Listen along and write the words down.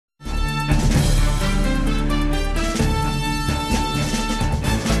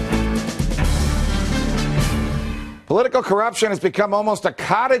Political corruption has become almost a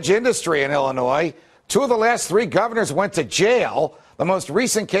cottage industry in Illinois. 2 of the last 3 governors went to jail. The most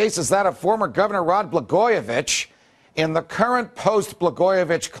recent case is that of former Governor Rod Blagojevich. In the current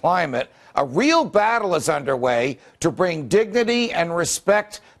post-Blagojevich climate, a real battle is underway to bring dignity and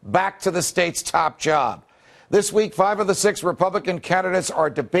respect back to the state's top job. This week, 5 of the 6 Republican candidates are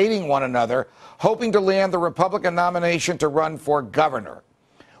debating one another, hoping to land the Republican nomination to run for governor.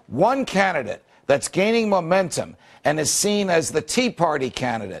 One candidate that's gaining momentum and is seen as the Tea Party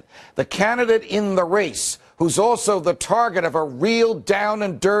candidate, the candidate in the race, who's also the target of a real down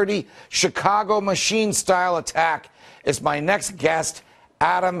and dirty Chicago machine-style attack, is my next guest,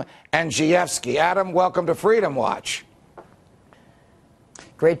 Adam Andrzejewski. Adam, welcome to Freedom Watch.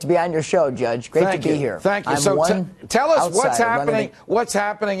 Great to be on your show, Judge. Great to be here. Thank you. So tell us what's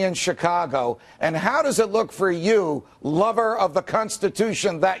happening in Chicago, and how does it look for you, lover of the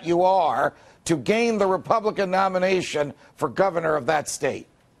Constitution that you are, to gain the Republican nomination for governor of that state?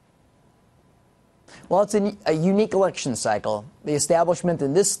 Well, it's a unique election cycle. The establishment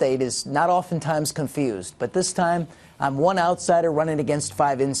in this state is not oftentimes confused, but this time I'm one outsider running against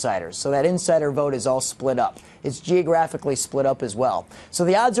 5 insiders. So that insider vote is all split up. It's geographically split up as well. So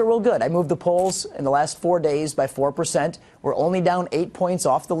the odds are real good. I moved the polls in the last 4 days by 4%. We're only down 8 points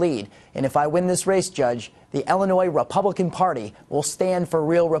off the lead. And if I win this race, Judge, the Illinois Republican Party will stand for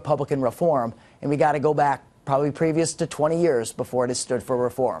real Republican reform. And we got to go back probably previous to 20 years before it has stood for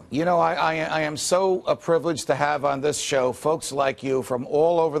reform. You know, I am so privileged to have on this show folks like you from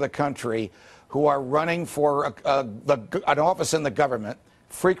all over the country who are running for an office in the government,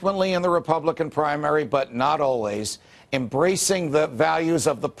 frequently in the Republican primary, but not always, embracing the values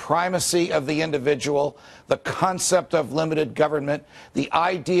of the primacy of the individual, the concept of limited government, the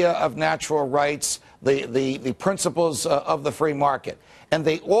idea of natural rights, the principles of the free market. And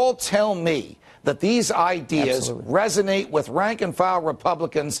they all tell me that these ideas resonate with rank-and-file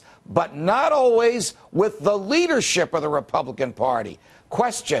Republicans, but not always with the leadership of the Republican Party.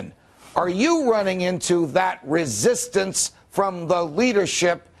 Question: are you running into that resistance from the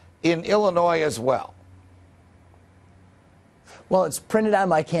leadership in Illinois as well? Well, it's printed on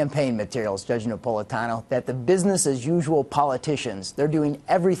my campaign materials, Judge Napolitano, that the business-as-usual politicians, they're doing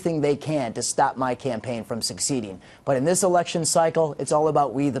everything they can to stop my campaign from succeeding. But in this election cycle, it's all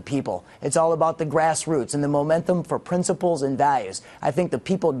about we the people. It's all about the grassroots and the momentum for principles and values. I think the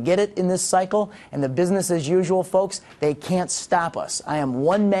people get it in this cycle, and the business-as-usual folks, they can't stop us. I am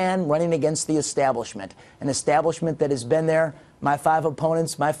one man running against the establishment, an establishment that has been there. My 5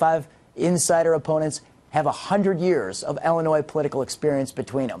 opponents, my 5 insider opponents, have 100 years of Illinois political experience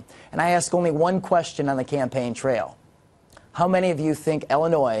between them. And I ask only one question on the campaign trail. How many of you think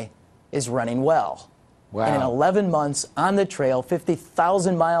Illinois is running well? Wow. And in 11 months on the trail,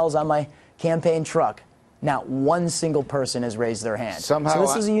 50,000 miles on my campaign truck, not one single person has raised their hand. Somehow, so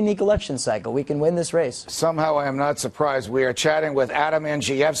this is a unique election cycle. We can win this race. Somehow I am not surprised. We are chatting with Adam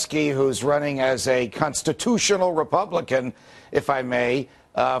Andrzejewski, who's running as a constitutional Republican, if I may,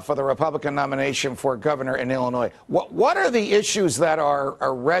 for the Republican nomination for governor in Illinois. What are the issues that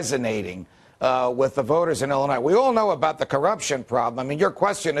are resonating with the voters in Illinois? We all know about the corruption problem. I mean, your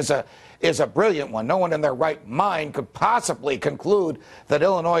question is a brilliant one. No one in their right mind could possibly conclude that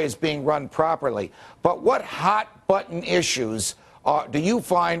Illinois is being run properly. But what hot-button issues do you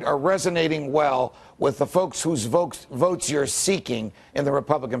find are resonating well with the folks whose votes you're seeking in the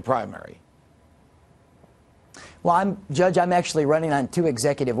Republican primary? Well, Judge, I'm actually running on 2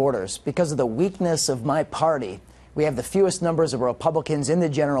 executive orders. Because of the weakness of my party, we have the fewest numbers of Republicans in the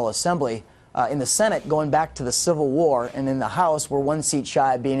General Assembly. In the Senate, going back to the Civil War, and in the House, we're 1 seat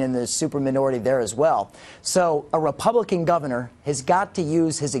shy of being in the superminority there as well. So a Republican governor has got to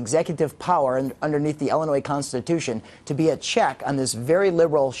use his executive power underneath the Illinois Constitution to be a check on this very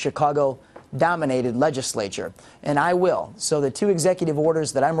liberal Chicago-dominated legislature. And I will. So the 2 executive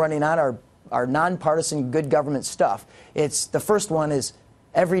orders that I'm running on are nonpartisan good government stuff. The first one is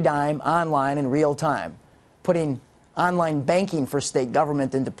every dime online in real time, putting online banking for state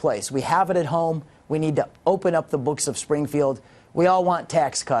government into place. We have it at home. We need to open up the books of Springfield. We all want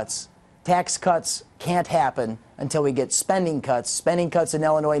tax cuts. Tax cuts can't happen until we get spending cuts. Spending cuts in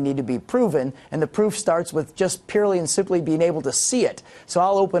Illinois need to be proven, and the proof starts with just purely and simply being able to see it. So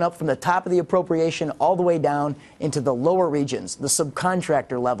I'll open up from the top of the appropriation all the way down into the lower regions, the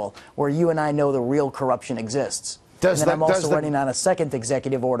subcontractor level, where you and I know the real corruption exists. And then I'm also running on a 2nd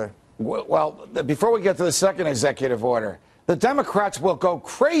executive order. Well, before we get to the 2nd executive order, the Democrats will go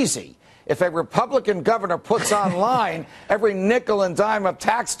crazy if a Republican governor puts online every nickel and dime of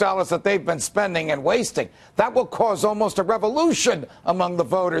tax dollars that they've been spending and wasting. That will cause almost a revolution among the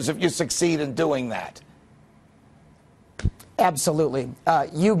voters if you succeed in doing that. Absolutely.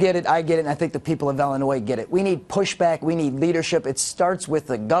 You get it, I get it, and I think the people of Illinois get it. We need pushback. We need leadership. It starts with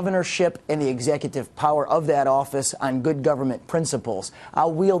the governorship and the executive power of that office on good government principles.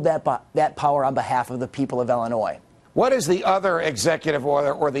 I'll wield that power on behalf of the people of Illinois. What is the other executive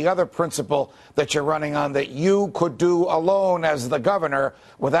order or the other principle that you're running on that you could do alone as the governor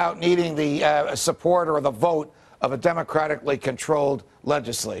without needing the support or the vote of a democratically controlled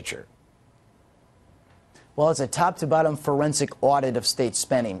legislature? Well, it's a top-to-bottom forensic audit of state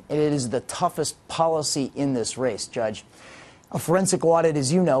spending. It is the toughest policy in this race, Judge. A forensic audit,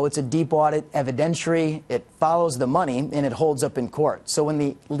 as you know, it's a deep audit, evidentiary, it follows the money, and it holds up in court. So when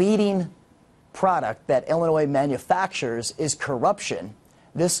the leading product that Illinois manufactures is corruption,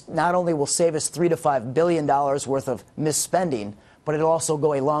 this not only will save us $3 to $5 billion worth of misspending, but it'll also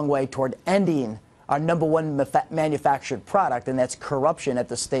go a long way toward ending our #1 manufactured product, and that's corruption at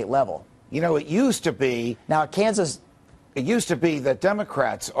the state level. You know, it used to be... Now, Kansas... It used to be that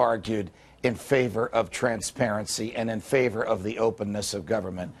Democrats argued in favor of transparency and in favor of the openness of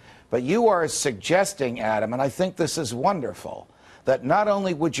government. But you are suggesting, Adam, and I think this is wonderful, that not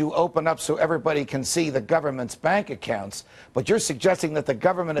only would you open up so everybody can see the government's bank accounts, but you're suggesting that the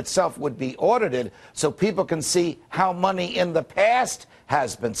government itself would be audited so people can see how money in the past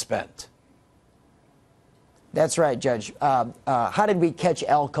has been spent. That's right, Judge. How did we catch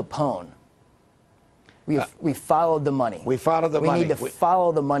Al Capone? We followed the money. We followed the money. We need to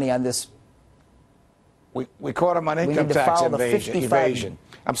follow the money on this. We caught him on income tax evasion.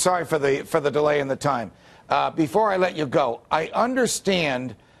 I'm sorry for the delay in the time. Before I let you go, I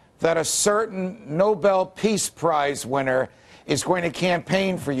understand that a certain Nobel Peace Prize winner is going to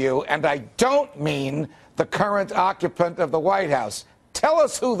campaign for you, and I don't mean the current occupant of the White House. Tell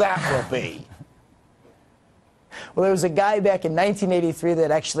us who that will be. Well, there was a guy back in 1983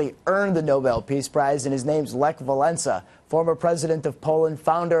 that actually earned the Nobel Peace Prize, and his name's Lech Walesa, former president of Poland,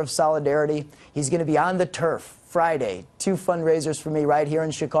 founder of Solidarity. He's going to be on the turf Friday. 2 fundraisers for me right here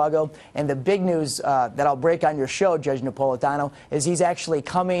in Chicago. And the big news that I'll break on your show, Judge Napolitano, is he's actually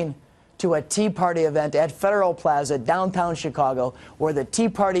coming to a Tea Party event at Federal Plaza, downtown Chicago, where the Tea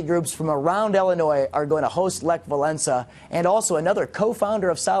Party groups from around Illinois are going to host Lech Walesa and also another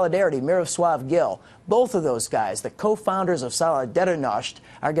co-founder of Solidarity, Miroslav Gill. Both of those guys, the co-founders of Solidarność,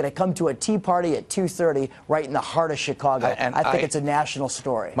 are going to come to a Tea Party at 2:30 right in the heart of Chicago. I think it's a national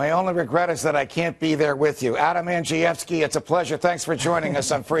story. My only regret is that I can't be there with you. Adam Andrzejewski, it's a pleasure. Thanks for joining us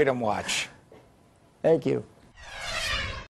on Freedom Watch. Thank you.